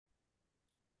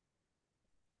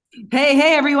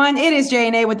Hey, everyone. It is J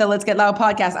and A with the Let's Get Loud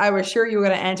podcast. I was sure you were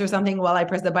going to answer something while I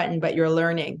press the button, but you're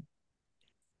learning.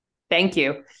 Thank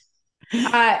you. Oh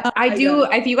I my do.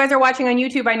 God. If you guys are watching on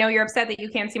YouTube, I know you're upset that you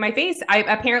can't see my face.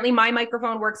 Apparently my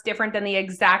microphone works different than the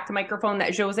exact microphone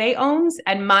that Jose owns,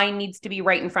 and mine needs to be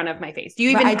right in front of my face. Do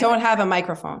you But even I have? don't have a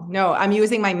microphone. No, I'm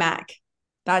using my Mac.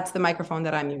 That's the microphone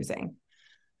that I'm using.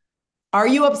 Are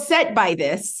you upset by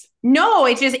this? No,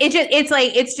 it's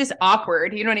just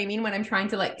awkward. You know what I mean? When I'm trying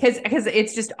to because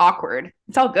it's just awkward.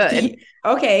 It's all good.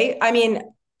 Okay. I mean,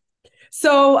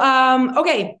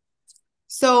 okay.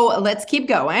 So let's keep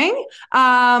going.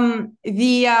 What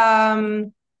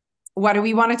do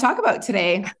we want to talk about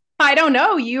today? I don't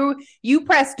know. You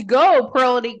pressed go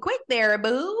pretty quick there,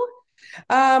 boo.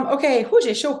 Okay. Who's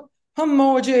it? Show. Oh,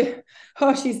 mon Dieu.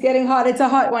 Oh, she's getting hot. It's a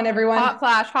hot one, everyone. Hot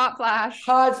flash, hot flash.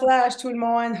 Hot flash, tout le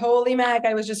monde. Holy Mac,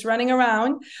 I was just running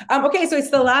around. Okay, so it's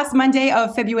the last Monday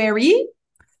of February.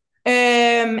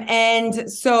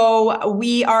 And so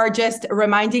we are just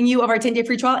reminding you of our 10-day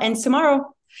free trial ends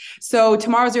tomorrow. So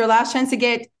tomorrow's your last chance to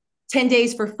get 10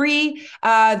 days for free.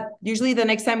 Usually the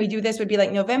next time we do this would be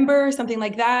like November, something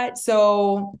like that.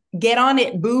 So get on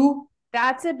it, boo.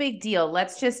 That's a big deal.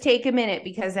 Let's just take a minute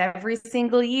because every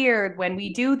single year when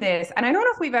we do this, and I don't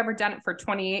know if we've ever done it for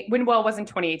 28, well, it wasn't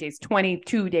 28 days,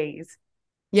 22 days.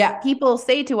 Yeah. People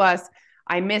say to us,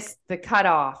 I missed the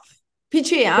cutoff.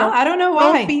 Piché, huh? Don't I don't know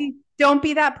don't why, be don't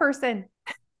be that person.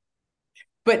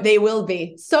 but they will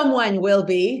be. Someone will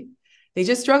be. They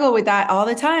just struggle with that all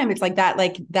the time. It's like that,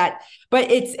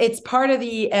 but it's part of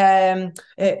the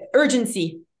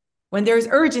urgency. When there's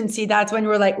urgency, that's when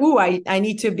we're like, ooh, I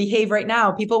need to behave right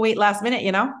now. People wait last minute,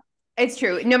 you know? It's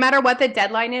true. No matter what the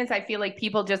deadline is, I feel like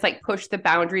people just like push the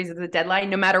boundaries of the deadline,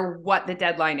 no matter what the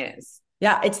deadline is.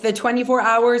 Yeah, it's the 24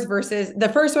 hours versus the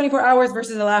first 24 hours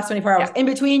versus the last 24 hours. Yeah. In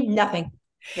between, nothing.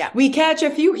 Yeah. We catch a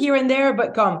few here and there,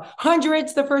 but come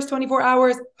hundreds the first 24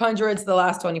 hours, hundreds the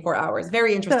last 24 hours.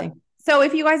 Very So, interesting. so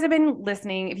if you guys have been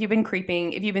listening, if you've been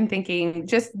creeping, if you've been thinking,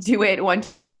 just do it. 1,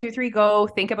 2, 3, go.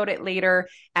 Think about it later,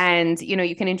 and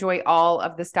you can enjoy all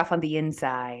of the stuff on the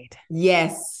inside.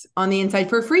 Yes, on the inside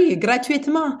for free,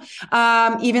 gratuitement.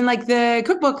 Even like the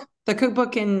cookbook. The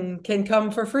cookbook can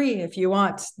come for free if you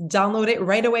want. Download it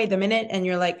right away the minute, and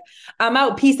you're like, I'm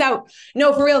out. Peace out.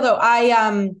 No, for real though.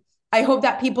 I hope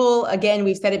that people, again,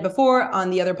 we've said it before on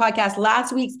the other podcast.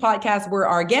 Last week's podcast were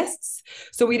our guests,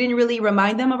 so we didn't really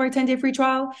remind them of our 10-day free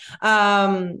trial.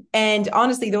 And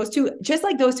honestly, those two, just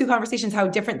like those two conversations, how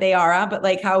different they are, huh? But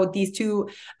like how these two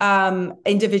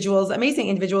individuals, amazing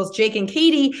individuals, Jake and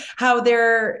Katie, how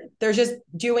they're just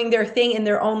doing their thing in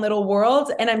their own little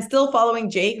world. And I'm still following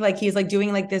Jake, like he's like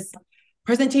doing like this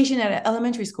presentation at an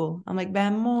elementary school. I'm like,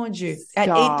 ben mon Dieu, at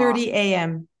Stop. 8:30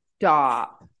 a.m.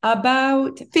 Stop.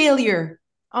 about failure.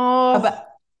 Oh, About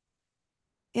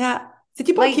yeah,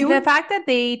 c'était pas like the cute. fact that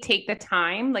they take the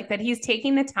time, like that he's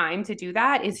taking the time to do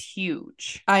that is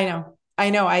huge. I know.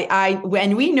 I know.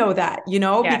 And we know that,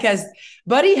 because Yes.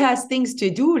 Buddy has things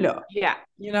to do, lo, Yeah.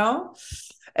 you know?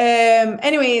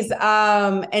 Anyways,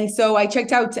 and so I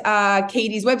checked out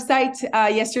Katie's website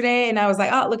yesterday and I was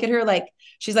like, oh, look at her. Like,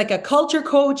 she's like a culture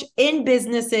coach in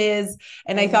businesses.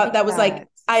 And I I thought like that was like, that.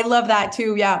 I love that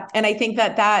too. Yeah. And I think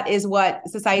that that is what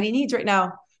society needs right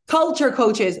now. Culture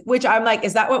coaches, which I'm like,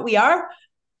 is that what we are?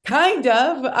 Kind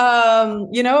of.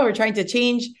 We're trying to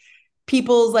change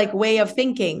people's like way of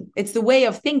thinking. It's the way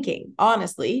of thinking,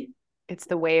 honestly. It's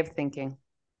the way of thinking.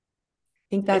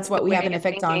 I think that's It's the what we have way an of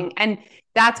effect on. thinking. And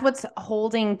that's what's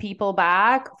holding people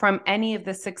back from any of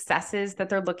the successes that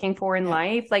they're looking for in Yeah.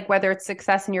 life. Like whether it's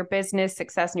success in your business,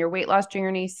 success in your weight loss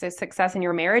journey, success in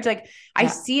your marriage. Like I Yeah.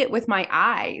 see it with my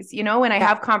eyes, and I Yeah.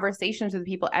 have conversations with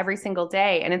people every single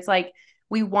day. And it's like,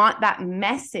 we want that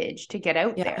message to get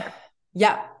out Yeah. there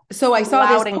Yeah. So I saw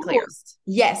this loud and clear. post.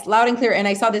 Yes, loud and clear. And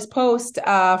I saw this post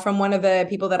from one of the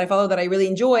people that I follow that I really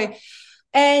enjoy.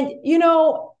 And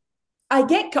I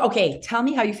get okay. Tell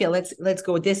me how you feel. Let's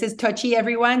go. This is touchy,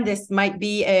 everyone. This might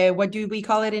be what do we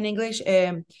call it in English?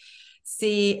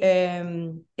 See,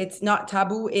 it's not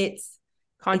taboo. It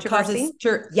causes Controversy.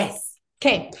 sure. Yes.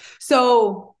 Okay.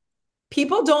 So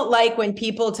people don't like when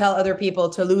people tell other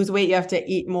people to lose weight, you have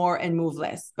to eat more and move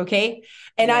less. Okay.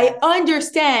 And I Yes.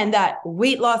 understand that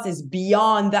weight loss is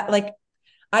beyond that. Like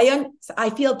I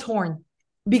feel torn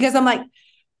because I'm like,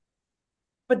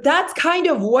 but that's kind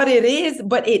of what it is,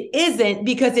 but it isn't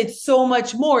because it's so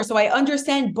much more. So I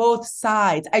understand both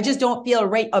sides. I just don't feel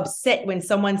right upset when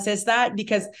someone says that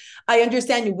because I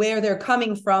understand where they're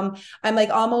coming from. I'm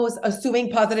like almost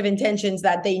assuming positive intentions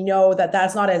that they know that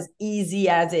that's not as easy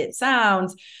as it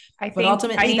sounds, I but think I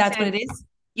ultimately need that's what to it is.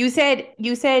 You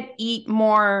said eat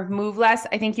more, move less.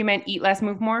 I think you meant eat less,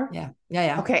 move more. Yeah. Yeah.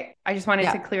 Yeah. Okay. I just wanted to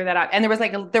Yeah. clear that up. And there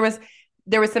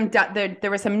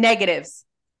was some negatives,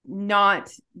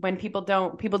 not when people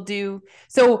do.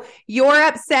 So you're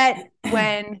upset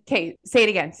when, okay, say it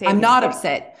again. I'm not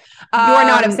upset. You're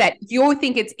not upset. You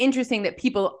think it's interesting that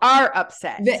people are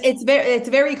upset. It's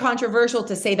very controversial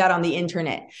to say that on the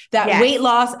internet, that Yes. weight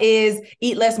loss is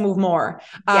eat less, move more.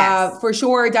 Yes. For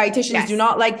sure. Dietitians do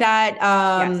not like that.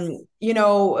 You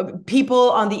know, people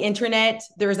on the internet,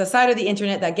 there's a side of the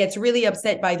internet that gets really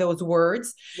upset by those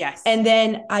words. Yes. And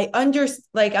then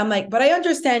but I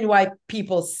understand why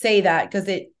people say that, because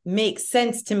it makes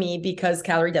sense to me, because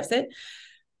calorie deficit.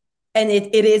 And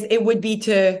it would be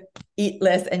to eat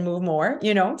less and move more,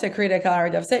 you know, to create a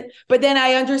calorie deficit. But then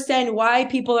I understand why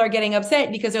people are getting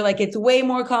upset, because they're like, it's way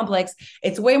more complex,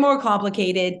 it's way more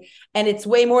complicated, and it's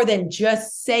way more than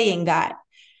just saying that.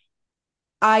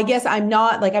 I guess I'm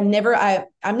not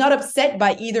upset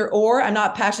by either or. I'm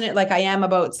not passionate like I am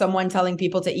about someone telling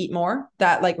people to eat more.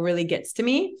 That like really gets to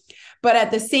me. But at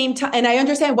the same time, and I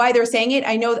understand why they're saying it.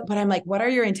 I know that, but I'm like, what are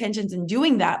your intentions in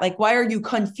doing that? Like, why are you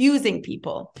confusing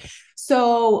people?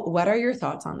 So what are your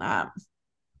thoughts on that?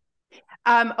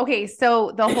 Okay.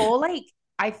 So the whole,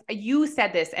 you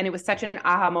said this and it was such an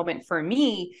aha moment for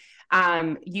me.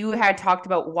 You had talked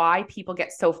about why people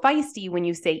get so feisty when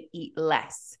you say eat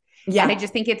less. Yeah. And I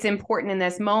just think it's important in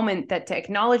this moment to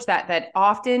acknowledge that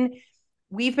often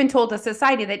we've been told as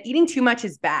society that eating too much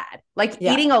is bad. Like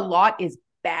eating a lot is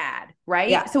bad, right?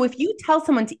 Yeah. So if you tell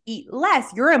someone to eat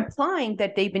less, you're implying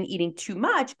that they've been eating too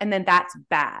much, and then that's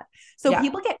bad. So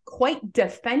people get quite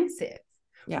defensive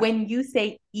when you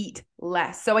say eat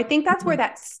less. So I think that's where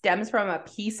that stems from, a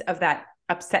piece of that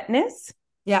upsetness.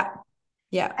 Yeah.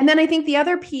 Yeah. And then I think the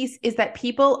other piece is that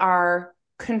people are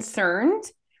concerned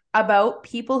about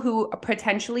people who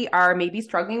potentially are maybe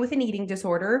struggling with an eating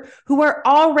disorder, who are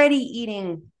already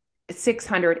eating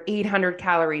 600, 800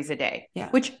 calories a day,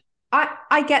 which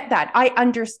I get that. I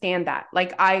understand that.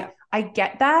 Like I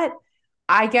get that.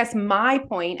 I guess my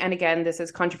point, and again, this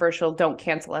is controversial, don't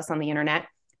cancel us on the internet.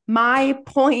 My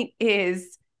point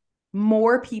is,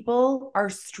 more people are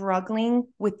struggling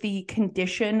with the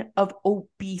condition of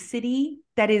obesity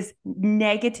that is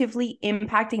negatively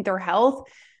impacting their health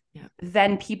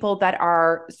than people that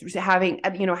are having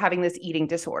this eating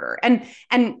disorder.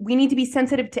 And we need to be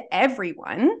sensitive to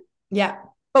everyone. Yeah.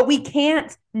 But we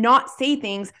can't not say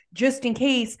things just in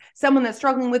case someone that's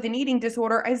struggling with an eating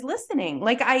disorder is listening.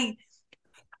 Like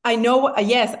I know.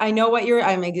 Yes, I know what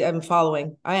I'm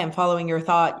following. I am following your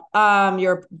thought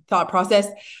process.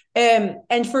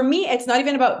 And for me, it's not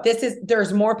even about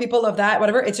there's more people of that,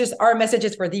 whatever. It's just our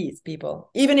messages for these people,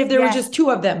 even if there were just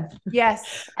two of them.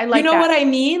 Yes. I like, you know what I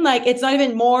mean? Like, it's not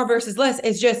even more versus less.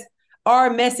 It's just,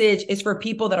 our message is for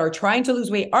people that are trying to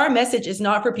lose weight. Our message is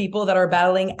not for people that are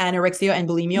battling anorexia and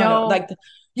bulimia. No. Like,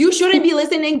 you shouldn't be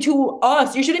listening to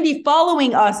us. You shouldn't be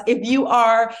following us if you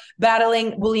are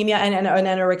battling bulimia and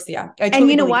anorexia. And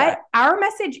you know what? Our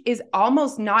message is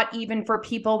almost not even for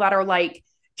people that are like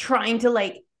trying to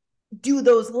like do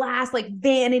those last like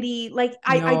vanity. Like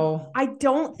I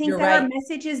don't think our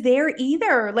message is there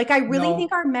either. Like I really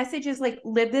think our message is like,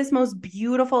 live this most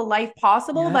beautiful life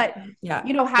possible. But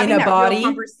you know, having that real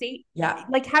conversation,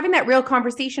 like having that real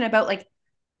conversation about like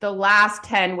the last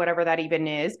 10, whatever that even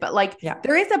is. But like,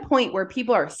 there is a point where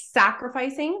people are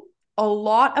sacrificing a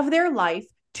lot of their life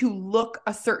to look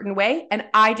a certain way. And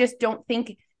I just don't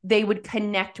think they would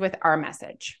connect with our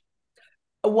message.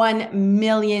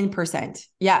 1,000,000%.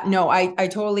 Yeah, no, I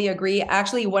totally agree.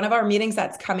 Actually, one of our meetings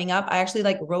that's coming up, I actually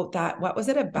like wrote that. What was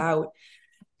it about?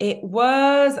 It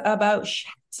was about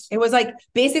shit. It was like,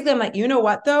 basically, I'm like, you know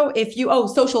what though?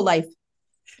 Social life.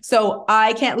 So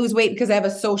I can't lose weight because I have a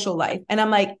social life. And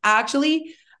I'm like,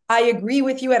 actually, I agree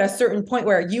with you at a certain point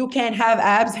where you can't have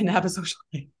abs and have a social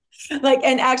life. Like,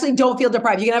 and actually don't feel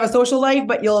deprived. You can have a social life,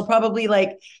 but you'll probably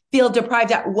like feel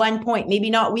deprived at one point, maybe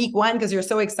not week one, because you're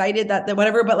so excited that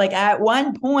whatever, but like at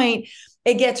one point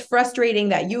it gets frustrating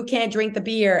that you can't drink the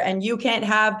beer and you can't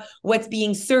have what's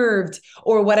being served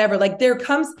or whatever. Like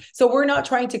so we're not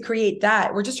trying to create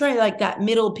that. We're just trying to like that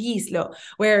middle piece,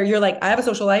 where you're like, I have a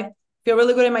social life, feel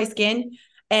really good in my skin.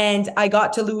 And I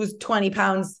got to lose 20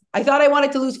 pounds. I thought I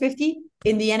wanted to lose 50.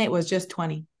 In the end, it was just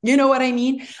 20. You know what I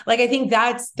mean? Like, I think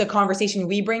that's the conversation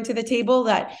we bring to the table,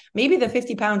 that maybe the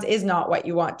 50 pounds is not what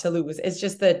you want to lose. It's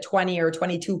just the 20 or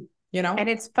 22, you know? And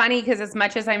it's funny because as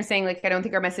much as I'm saying, like, I don't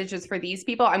think our message is for these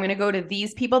people, I'm going to go to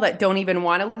these people that don't even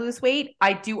want to lose weight.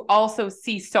 I do also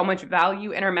see so much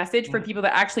value in our message for people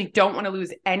that actually don't want to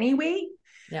lose any weight.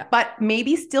 Yeah. but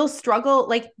maybe still struggle.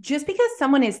 Like just because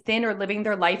someone is thin or living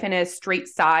their life in a straight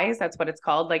size, that's what it's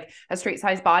called, like a straight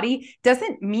size body,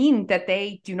 doesn't mean that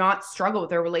they do not struggle with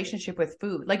their relationship with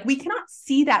food. Like we cannot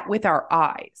see that with our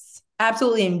eyes.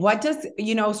 Absolutely. And what does,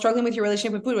 struggling with your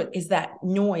relationship with food is that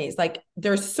noise. Like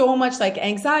there's so much like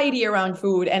anxiety around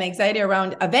food and anxiety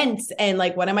around events and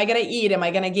like, what am I going to eat? Am I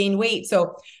going to gain weight?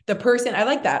 So the person, I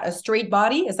like that. A straight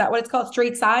body. Is that what it's called?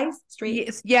 Straight size? Straight.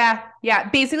 Yes, yeah. Yeah.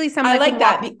 Basically someone I like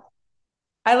that. walk-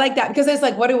 I like that because it's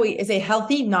like, is it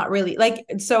healthy? Not really. Like,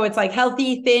 so it's like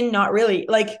healthy, thin, not really.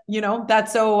 Like,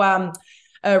 that's so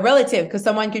relative because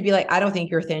someone could be like, I don't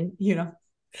think you're thin.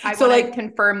 I So want to like,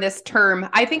 confirm this term.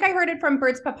 I think I heard it from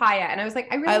Bird's Papaya and I was like,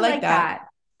 I really like that.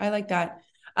 I like that.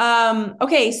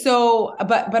 Okay. So,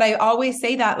 but I always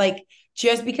say that like,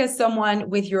 just because someone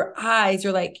with your eyes,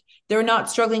 you're like, they're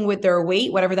not struggling with their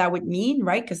weight, whatever that would mean,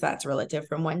 right? Because that's relative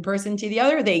from one person to the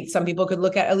other. Some people could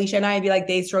look at Alicia and I and be like,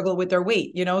 they struggle with their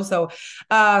weight. So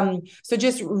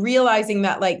just realizing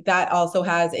that like that also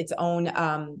has its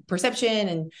own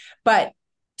perception but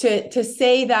to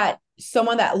say that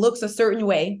someone that looks a certain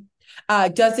way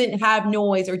doesn't have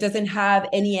noise or doesn't have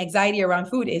any anxiety around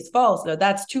food is false. No,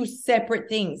 that's two separate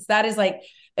things. That is like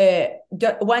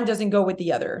one doesn't go with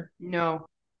the other. No.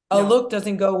 A look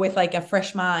doesn't go with like a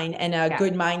fresh mind and a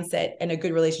good mindset and a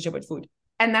good relationship with food.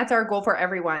 And that's our goal for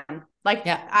everyone. Like,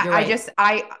 yeah,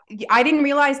 I didn't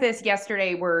realize this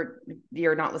yesterday.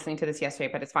 You're not listening to this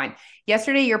yesterday, but it's fine.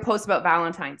 Yesterday, your post about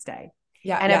Valentine's Day.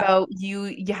 Yeah. And about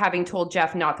you having told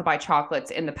Jeff not to buy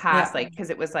chocolates in the past, like, because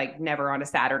it was like never on a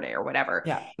Saturday or whatever.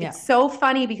 Yeah. It's so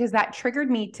funny because that triggered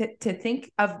me to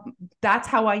think of, that's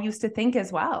how I used to think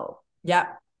as well. Yeah.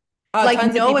 Like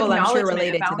tons no of people, I'm sure,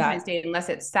 related to that Day unless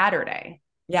it's Saturday.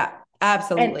 Yeah,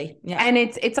 absolutely. And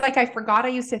it's like, I forgot I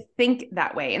used to think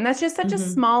that way. And that's just such a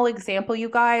small example, you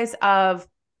guys, of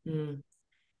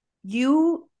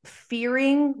you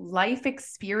fearing life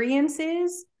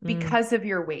experiences because of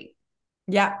your weight.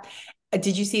 Yeah.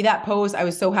 Did you see that post? I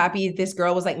was so happy. This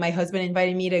girl was like, my husband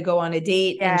invited me to go on a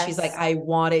date. Yes. And she's like, I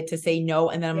wanted to say no.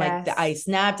 And then I'm like, I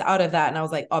snapped out of that. And I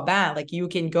was like, oh, man, like you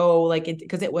can go like,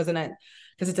 because it wasn't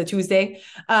because it's a Tuesday.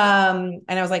 And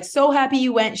I was like, so happy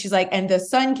you went. She's like, and the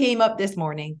sun came up this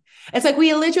morning. It's like,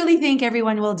 we literally think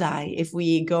everyone will die if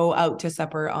we go out to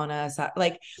supper on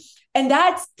and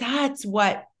that's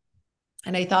what,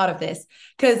 and I thought of this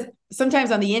because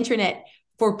sometimes on the internet,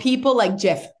 for people like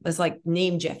Jeff, let's like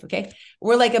name Jeff, okay?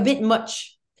 We're like a bit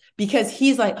much because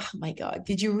he's like, oh my God,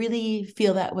 did you really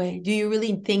feel that way? Do you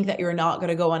really think that you're not going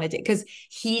to go on a date? Because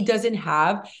he doesn't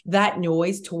have that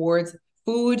noise towards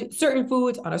food, certain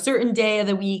foods on a certain day of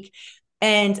the week.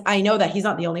 And I know that he's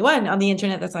not the only one on the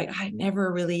internet that's like, I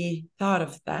never really thought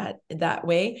of that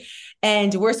way.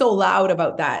 And we're so loud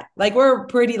about that. Like we're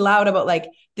pretty loud about like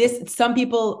this. Some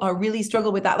people are really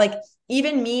struggle with that. Like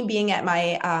even me being at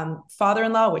my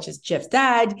father-in-law, which is Jeff's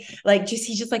dad, like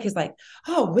he's just like,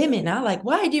 oh, women, huh? Like,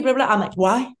 why do you blah, blah? I'm like,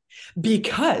 why?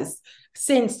 Because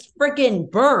since freaking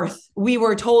birth, we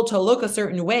were told to look a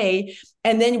certain way.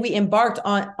 And then we embarked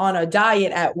on a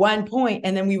diet at one point,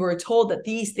 and then we were told that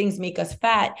these things make us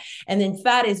fat, and then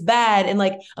fat is bad. And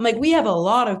like, I'm like, we have a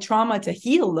lot of trauma to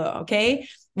heal though. Okay.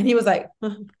 And he was like,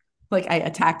 like I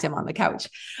attacked him on the couch.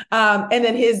 And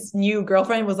then his new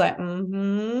girlfriend was like,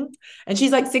 and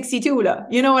she's like 62,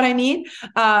 you know what I mean?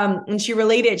 And she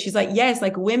related, she's like, yes,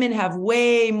 like women have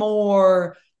way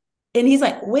more. And he's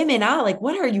like, women, like,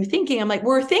 what are you thinking? I'm like,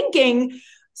 we're thinking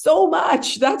so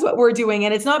much. That's what we're doing.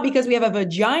 And it's not because we have a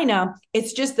vagina.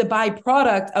 It's just the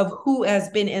byproduct of who has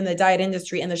been in the diet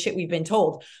industry and the shit we've been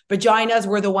told. Vaginas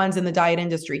were the ones in the diet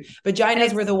industry.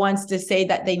 Vaginas were the ones to say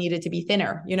that they needed to be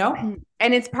thinner,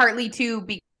 And it's partly to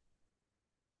be.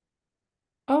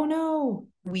 Oh, no.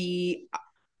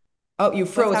 Oh, you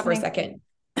froze for a second.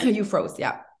 You froze.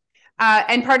 Yeah.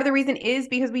 And part of the reason is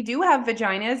because we do have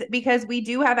vaginas, because we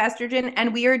do have estrogen,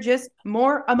 and we are just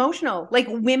more emotional. Like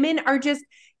women are just,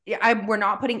 we're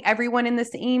not putting everyone in the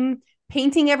same,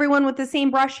 painting everyone with the same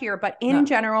brush here, but in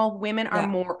general, women are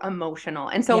more emotional.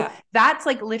 And so that's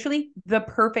like literally the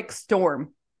perfect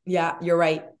storm. Yeah, you're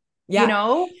right.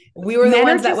 Yeah. We were the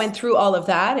ones that went through all of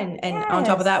that. And on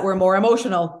top of that, we're more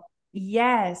emotional.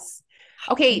 Yes.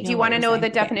 Okay, do you want to know the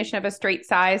definition of a straight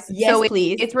size? Yes, so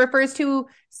please. It refers to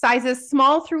sizes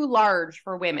small through large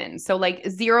for women. So like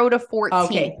 0 to 14.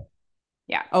 Okay.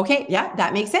 Yeah. Okay. Yeah,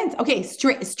 that makes sense. Okay.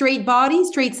 Straight body,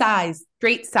 straight size.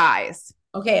 Straight size.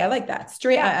 Okay, I like that.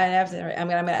 Straight. Yeah. I'm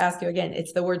gonna ask you again.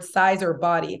 It's the word size or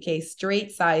body. Okay,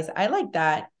 straight size. I like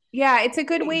that. Yeah, it's a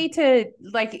good way to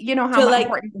like, how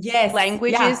important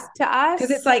language is to us.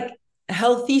 Because it's like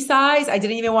healthy size. I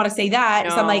didn't even want to say that. No.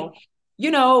 So I'm like,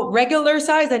 regular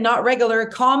size and not regular,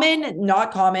 common,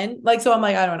 not common. Like, so I'm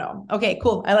like, I don't know. Okay,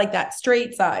 cool. I like that.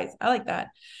 Straight size. I like that.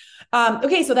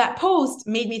 Okay, so that post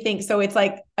made me think. So it's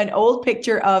like an old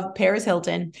picture of Paris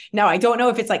Hilton. Now, I don't know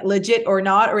if it's like legit or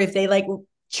not, or if they like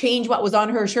change what was on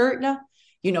her shirt.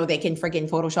 No, they can freaking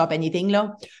Photoshop anything,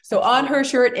 no. So on her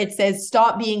shirt, it says,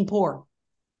 "Stop being poor."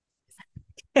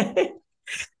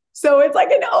 So it's like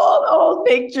an old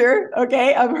picture,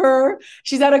 okay, of her.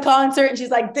 She's at a concert and she's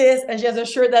like this, and she has a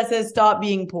shirt that says, "Stop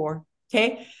being poor."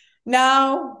 Okay.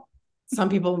 Now, some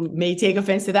people may take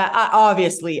offense to that.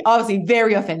 Obviously,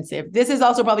 very offensive. This is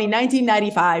also probably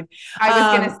 1995. I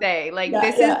was going to say, like,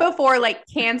 this is before like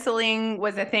canceling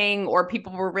was a thing, or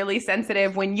people were really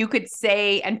sensitive when you could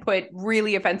say and put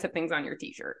really offensive things on your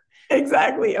t-shirt.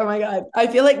 Exactly. Oh my God. I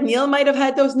feel like Neil might have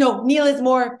had those. No, Neil is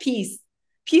more peace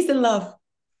and love.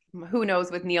 Who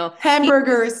knows with Neil?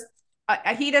 Hamburgers.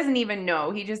 He doesn't even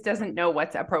know. He just doesn't know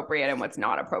what's appropriate and what's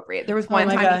not appropriate. There was one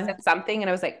time he said something and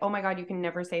I was like, oh my God, you can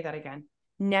never say that again.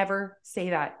 Never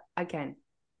say that again.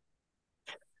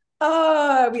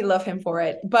 Oh, we love him for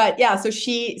it. But yeah, so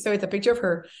it's a picture of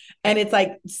her, and it's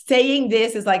like saying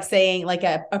this is like saying like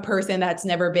a person that's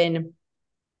never been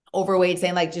overweight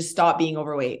saying like, just stop being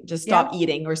overweight, just stop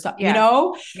eating, or stop,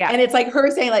 and it's like her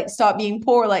saying like, stop being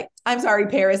poor. Like, I'm sorry,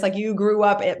 Paris, like you grew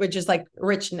up with just like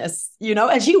richness,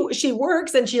 and she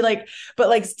works and she like, but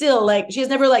like still like she has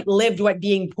never like lived what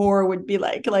being poor would be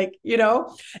like,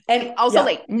 and also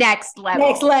like next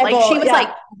level, like she was like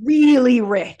really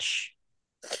rich.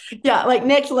 Yeah, like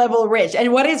next level rich.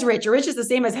 And what is rich? Rich is the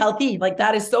same as healthy. Like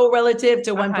that is so relative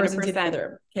to one 100%. Person to the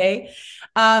other. Okay.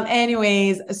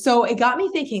 Anyways, so it got me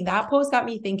thinking, that post got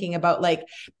me thinking about like,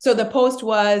 so the post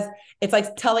was, it's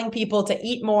like telling people to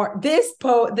eat more. This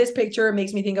picture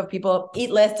makes me think of people eat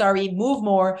less, move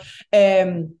more,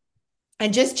 and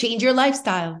just change your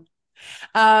lifestyle.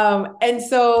 And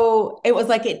so it was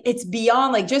like, it's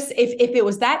beyond like, just if it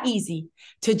was that easy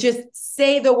to just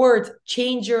say the words,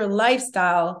 change your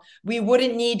lifestyle, we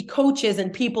wouldn't need coaches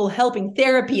and people helping,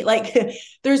 therapy. Like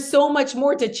there's so much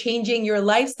more to changing your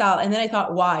lifestyle. And then I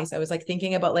thought, why? So I was like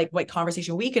thinking about like what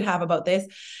conversation we could have about this.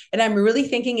 And I'm really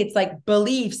thinking it's like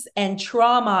beliefs and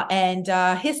trauma and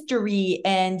history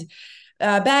and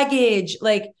baggage,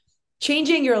 like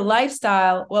changing your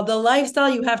lifestyle. Well, the lifestyle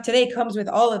you have today comes with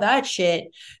all of that shit.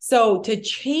 So to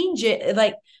change it,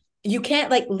 like you can't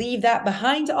like leave that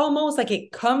behind, almost like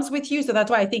it comes with you. So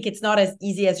that's why I think it's not as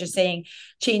easy as just saying,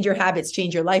 change your habits,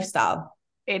 change your lifestyle.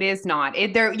 It is not.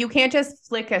 You can't just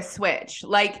flick a switch.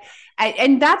 Like,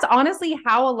 and that's honestly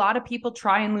how a lot of people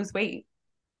try and lose weight.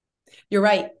 You're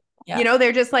right. Yeah.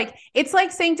 They're just like, it's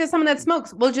like saying to someone that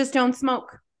smokes, well, just don't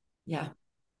smoke. Yeah.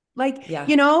 Like,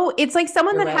 it's like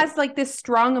someone that has like this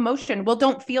strong emotion. Well,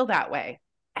 don't feel that way.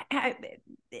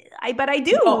 But I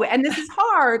do. No. And this is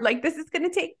hard. Like, this is going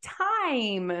to take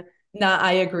time. Nah,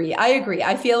 I agree.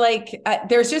 I feel like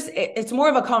it's more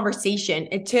of a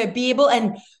conversation to be able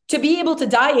to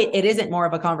diet. It isn't more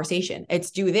of a conversation.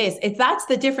 It's do this. That's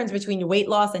the difference between weight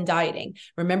loss and dieting.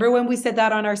 Remember when we said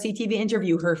that on our CTV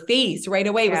interview, her face right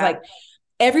away was like,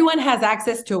 everyone has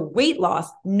access to weight loss.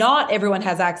 Not everyone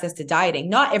has access to dieting.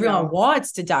 Not everyone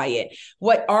wants to diet.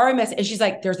 What our message, and she's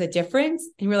like, there's a difference.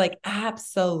 And we're like,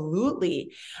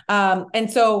 absolutely. And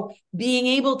so being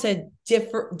able to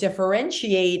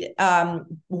differentiate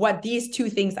what these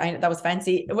two things, that was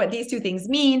fancy, what these two things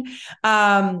mean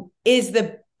is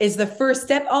the first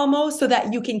step almost, so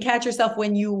that you can catch yourself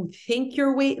when you think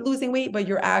you're losing weight, but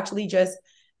you're actually just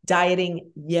dieting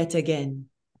yet again.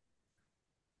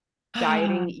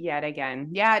 Dieting yet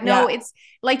again. It's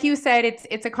like you said,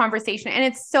 it's a conversation, and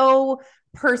it's so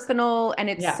personal, and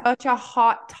it's such a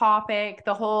hot topic,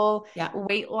 the whole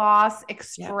weight loss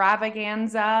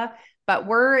extravaganza, but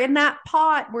we're in that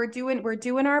pot. We're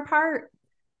doing our part.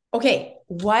 Okay,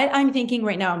 what I'm thinking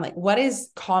right now, I'm like, what is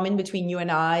common between you and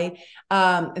I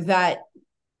that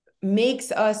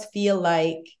makes us feel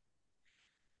like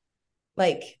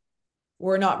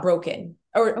we're not broken?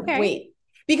 Or wait,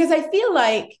 because I feel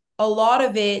like a lot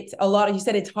of you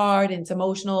said it's hard and it's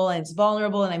emotional and it's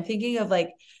vulnerable. And I'm thinking of like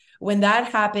when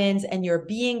that happens and you're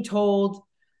being told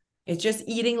it's just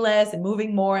eating less and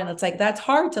moving more. And it's like, that's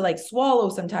hard to like swallow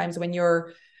sometimes when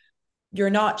you're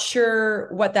not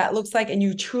sure what that looks like and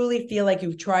you truly feel like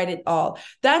you've tried it all.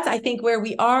 That's, I think, where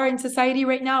we are in society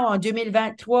right now on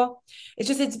 2023.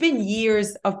 It's been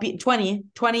years of 20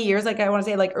 years. Like I want to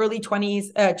say like early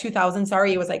 2000s,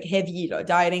 sorry. It was like heavy,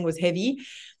 dieting was heavy.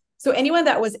 So anyone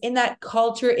that was in that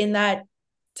culture, in that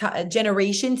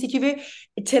generation,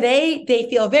 today, they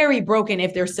feel very broken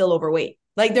if they're still overweight.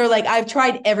 Like they're like, I've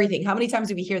tried everything. How many times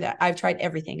do we hear that? I've tried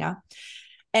everything.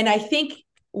 And I think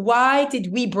why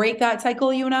did we break that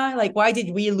cycle, you and I? Like, why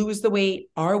did we lose the weight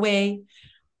our way?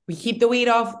 We keep the weight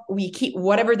off. We keep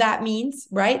whatever that means,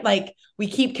 right? Like we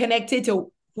keep connected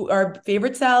to our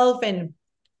favorite self and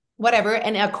whatever.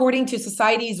 And according to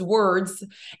society's words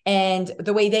and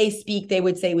the way they speak, they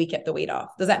would say we kept the weight off.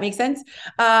 Does that make sense?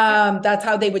 That's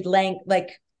how they would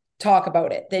talk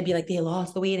about it. They'd be like, they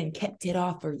lost the weight and kept it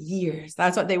off for years.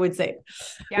 That's what they would say,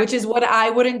 which is what I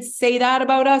wouldn't say that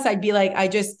about us. I'd be like,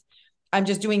 I'm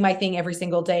just doing my thing every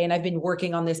single day. And I've been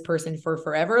working on this person for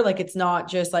forever. Like, it's not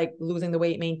just like losing the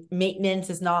weight.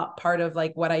 Maintenance is not part of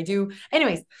like what I do.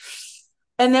 Anyways.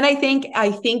 And then I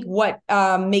think what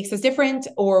makes us different,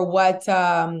 or what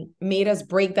made us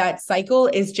break that cycle,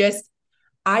 is just,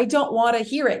 I don't want to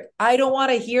hear it. I don't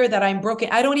want to hear that I'm broken.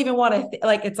 I don't even want to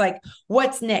it's like,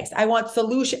 what's next? I want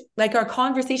solution. Like our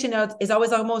conversation is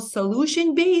always almost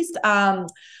solution based,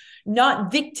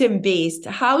 not victim based.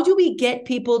 How do we get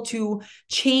people to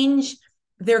change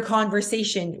their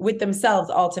conversation with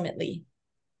themselves ultimately?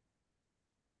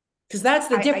 Because that's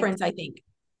the difference, I think.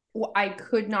 I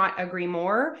could not agree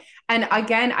more. And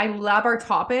again, I love our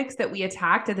topics that we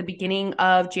attacked at the beginning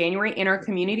of January in our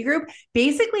community group.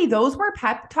 Basically, those were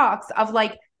pep talks of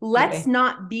like, let's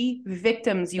not be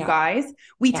victims, you guys.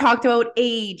 We talked about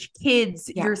age, kids,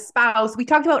 your spouse. We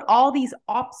talked about all these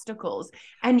obstacles.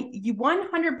 And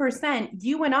 100%,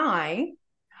 you and I,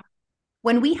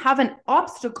 when we have an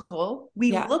obstacle,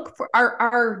 we look for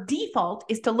our default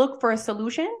is to look for a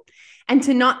solution and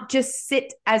to not just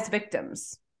sit as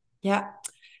victims. Yeah.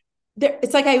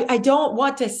 It's like, I don't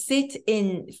want to sit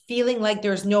in feeling like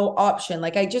there's no option.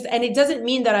 Like and it doesn't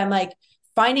mean that I'm like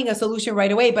finding a solution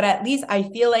right away, but at least I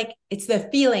feel like it's the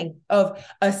feeling of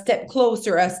a step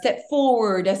closer, a step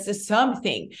forward, as to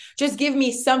something. Just give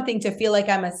me something to feel like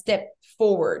I'm a step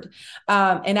forward.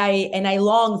 And I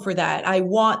long for that. I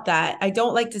want that. I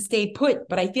don't like to stay put,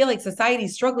 but I feel like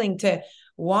society's struggling to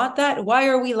want that. Why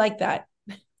are we like that?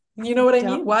 You know what I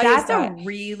mean? Why is that? That's a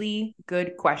really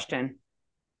good question.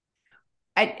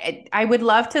 I would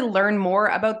love to learn more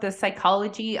about the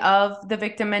psychology of the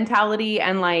victim mentality.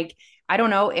 And like, I don't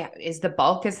know, is the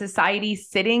bulk of society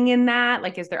sitting in that?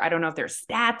 Like, I don't know if there's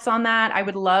stats on that. I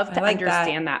would love to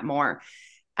understand that more.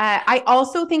 I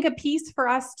also think a piece for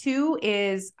us too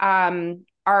is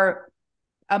our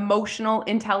emotional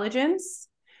intelligence.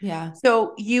 Yeah.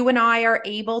 So you and I are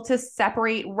able to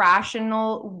separate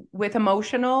rational with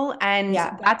emotional. And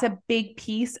that's a big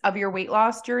piece of your weight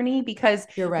loss journey, because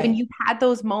you're right. When you had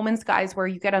those moments, guys, where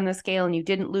you get on the scale and you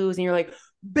didn't lose and you're like,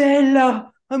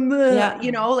 Bella,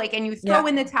 you know, like, and you throw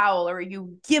in the towel, or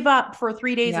you give up for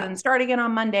 3 days and then start again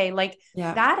on Monday. Like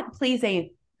that plays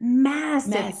a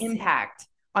massive impact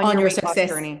on your weight loss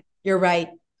journey. You're right.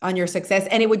 On your success.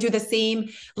 And it would do the same.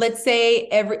 Let's say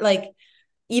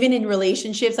even in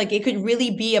relationships, like it could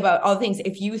really be about all things.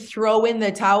 If you throw in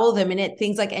the towel the minute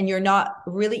things like, and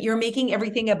you're making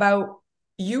everything about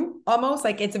you almost,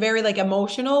 like it's very like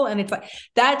emotional, and it's like,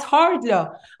 that's hard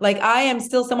though. Like I am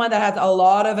still someone that has a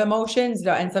lot of emotions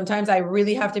though. And sometimes I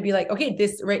really have to be like, okay,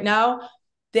 this right now,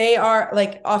 they are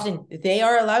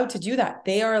allowed to do that.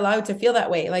 They are allowed to feel that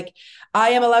way. Like I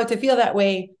am allowed to feel that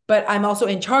way, but I'm also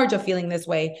in charge of feeling this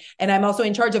way. And I'm also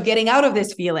in charge of getting out of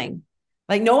this feeling.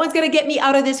 Like no one's going to get me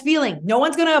out of this feeling. No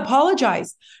one's going to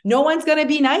apologize. No one's going to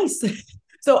be nice.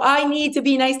 So I need to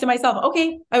be nice to myself.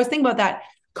 Okay. I was thinking about that.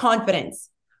 Confidence.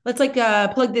 Let's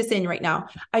plug this in right now.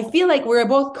 I feel like we're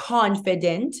both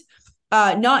confident,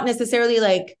 not necessarily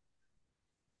like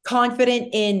confident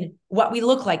in what we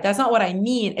look like. That's not what I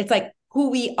mean. It's like who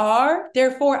we are.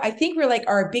 Therefore, I think we're like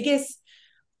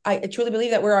I truly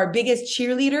believe that we're our biggest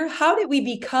cheerleader. How did we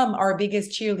become our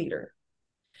biggest cheerleader?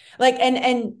 Like,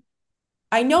 and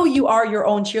I know you are your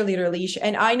own cheerleader, Leash,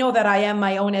 and I know that I am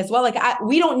my own as well. Like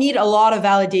we don't need a lot of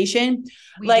validation.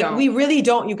 We really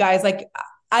don't, you guys. Like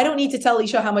I don't need to tell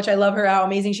Leisha how much I love her, how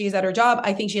amazing she is at her job.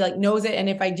 I think she like knows it. And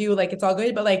if I do, like, it's all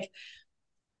good. But like,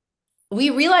 we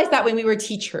realized that when we were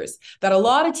teachers, that a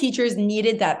lot of teachers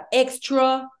needed that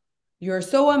extra, you're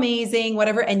so amazing,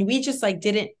 whatever. And we just like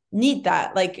didn't need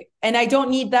that. Like, and I don't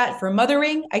need that for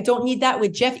mothering. I don't need that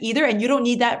with Jeff either. And you don't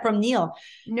need that from Neil.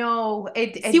 No,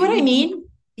 see what I mean?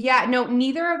 Yeah, no,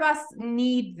 neither of us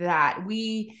need that.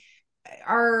 We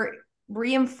are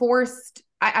reinforced.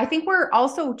 I think we're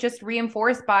also just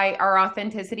reinforced by our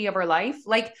authenticity of our life.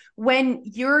 Like when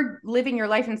you're living your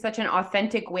life in such an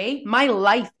authentic way, my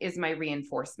life is my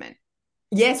reinforcement.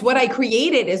 Yes, what I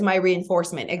created is my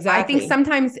reinforcement. Exactly. I think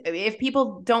sometimes if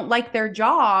people don't like their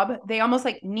job, they almost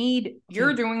like need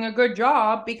you're doing a good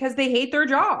job because they hate their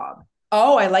job.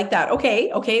 Oh, I like that.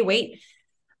 Okay, wait.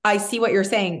 I see what you're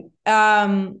saying.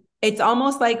 It's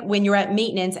almost like when you're at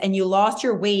maintenance and you lost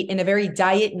your weight in a very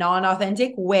diet,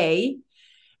 non-authentic way.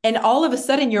 And all of a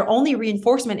sudden, your only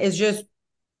reinforcement is just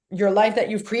your life that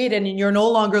you've created and you're no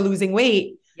longer losing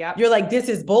weight. Yep. You're like, this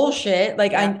is bullshit.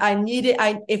 Like, Yep. I need it.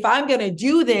 If I'm going to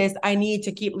do this, I need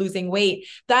to keep losing weight.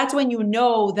 That's when you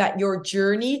know that your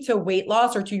journey to weight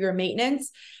loss or to your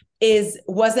maintenance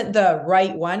wasn't the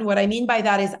right one. What I mean by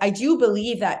that is I do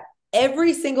believe that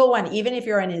every single one, even if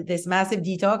you're in this massive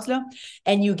detox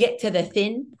and you get to the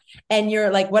thin and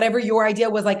you're like, whatever your idea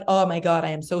was like, oh my God,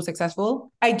 I am so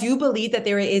successful. I do believe that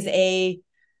there is a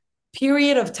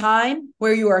period of time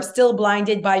where you are still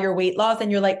blinded by your weight loss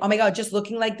and you're like, oh my God, just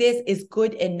looking like this is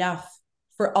good enough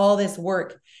for all this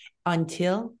work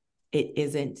until it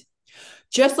isn't.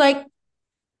 Just like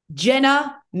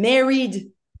Jenna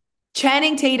married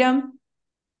Channing Tatum.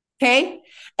 Okay.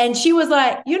 And she was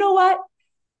like, you know what?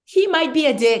 He might be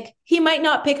a dick. He might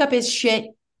not pick up his shit,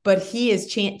 but he is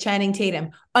Channing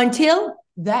Tatum until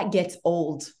that gets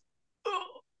old.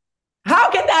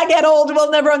 How can that get old?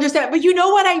 We'll never understand. But you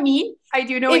know what I mean? I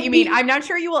do know what you mean. I'm not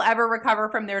sure you will ever recover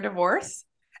from their divorce.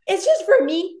 It's just for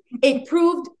me, it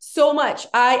proved so much. So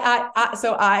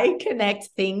I connect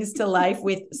things to life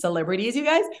with celebrities, you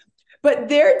guys. But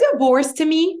their divorce to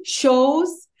me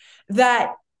shows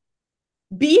that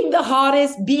being the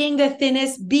hottest, being the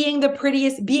thinnest, being the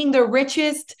prettiest, being the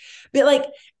richest, but like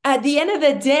at the end of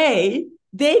the day,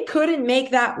 they couldn't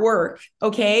make that work,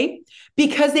 okay?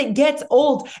 Because it gets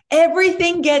old.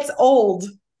 Everything gets old.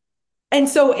 And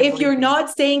so if you're not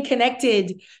staying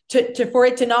connected for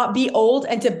it to not be old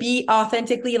and to be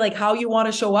authentically like how you want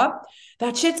to show up,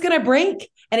 that shit's going to break.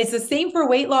 And it's the same for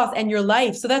weight loss and your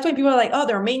life. So that's when people are like, oh,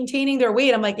 they're maintaining their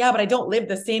weight. I'm like, yeah, but I don't live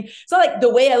the same. It's not like the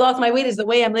way I lost my weight is the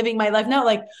way I'm living my life now.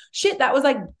 Like, shit, that was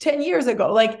like 10 years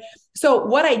ago. Like, so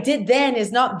what I did then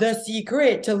is not the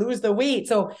secret to lose the weight.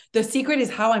 So the secret is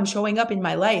how I'm showing up in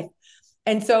my life.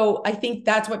 And so I think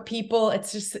that's what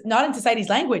it's just not in society's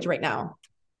language right now.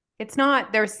 It's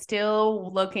not. They're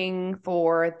still looking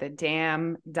for the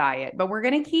damn diet, but we're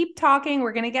going to keep talking.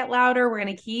 We're going to get louder. We're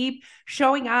going to keep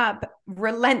showing up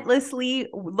relentlessly.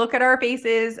 Look at our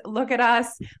faces. Look at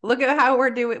us. Look at how we're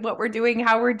doing, what we're doing,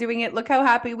 how we're doing it. Look how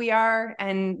happy we are.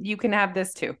 And you can have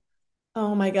this too.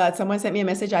 Oh my God. Someone sent me a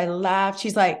message. I laughed.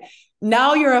 She's like,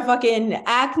 now you're a fucking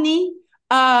acne,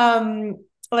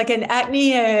 like an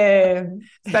acne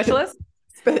specialist.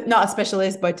 Not a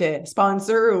specialist, but a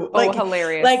sponsor. Like,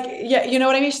 hilarious. Like, yeah, you know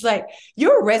what I mean? She's like,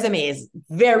 your resume is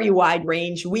very wide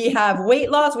range. We have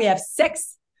weight loss, we have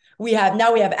sex, we have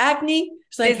acne.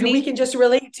 She's like, Disney. We can just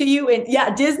relate to you. And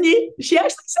yeah, Disney. She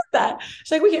actually said that.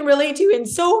 She's like, we can relate to you in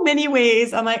so many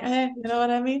ways. I'm like, you know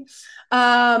what I mean?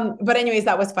 But anyways,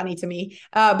 that was funny to me.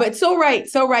 But so right.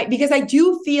 Because I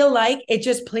do feel like it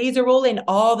just plays a role in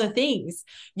all the things.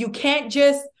 You can't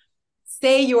just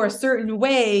say you're a certain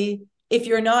way if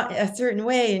you're not a certain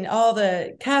way in all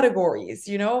the categories,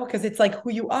 you know, because it's like who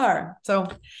you are. So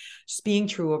just being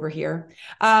true over here.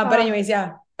 But anyways,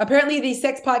 yeah, apparently the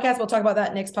sex podcast, we'll talk about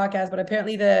that next podcast, but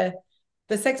apparently the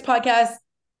sex podcast,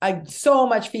 I so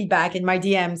much feedback in my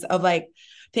DMs of like,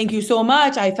 thank you so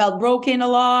much. I felt broken a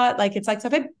lot. Like, it's like,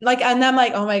 and I'm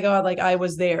like, oh my God, like I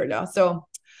was there now. So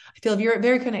I feel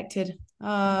very connected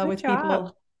with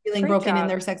people feeling broken in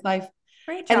their sex life.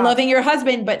 And loving your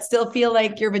husband, but still feel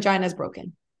like your vagina is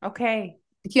broken. Okay.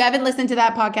 If you haven't listened to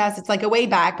that podcast, it's like a way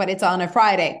back, but it's on a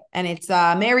Friday and it's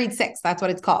Married Sex. That's what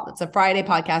it's called. It's a Friday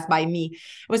podcast by me.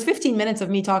 It was 15 minutes of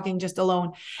me talking just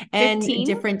alone and 15?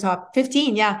 Different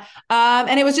 15. Yeah.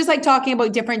 And it was just like talking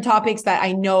about different topics that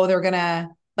I know they're going to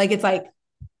like, it's like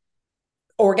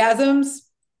orgasms,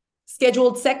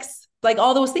 scheduled sex, like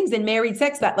all those things in married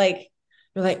sex that like,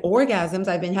 you're like, orgasms,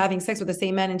 I've been having sex with the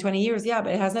same man in 20 years. Yeah,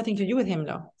 but it has nothing to do with him,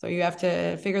 though. So you have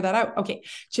to figure that out. Okay.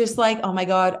 Just like, oh my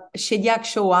God, Shediak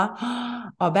Shoah.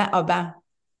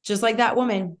 Just like that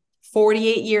woman,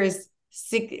 48 years,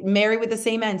 married with the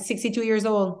same man, 62 years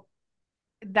old.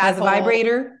 As a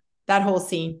vibrator, that whole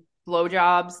scene.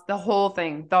 Blowjobs, the whole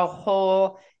thing.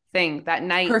 That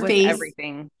night was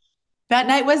everything. That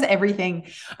night was everything.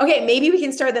 Okay, maybe we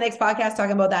can start the next podcast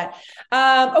talking about that.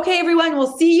 Okay, everyone,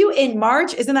 we'll see you in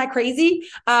March. Isn't that crazy?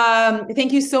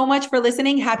 Thank you so much for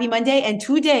listening. Happy Monday. And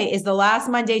today is the last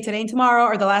Monday, today and tomorrow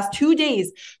are the last 2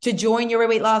 days to join your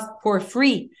weight loss for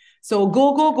free. So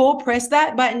go, press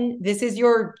that button. This is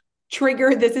your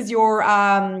trigger. This is your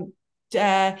sign.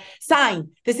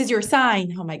 This is your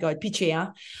sign. Oh my God, piche,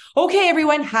 huh? Okay,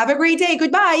 everyone, have a great day.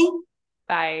 Goodbye.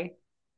 Bye.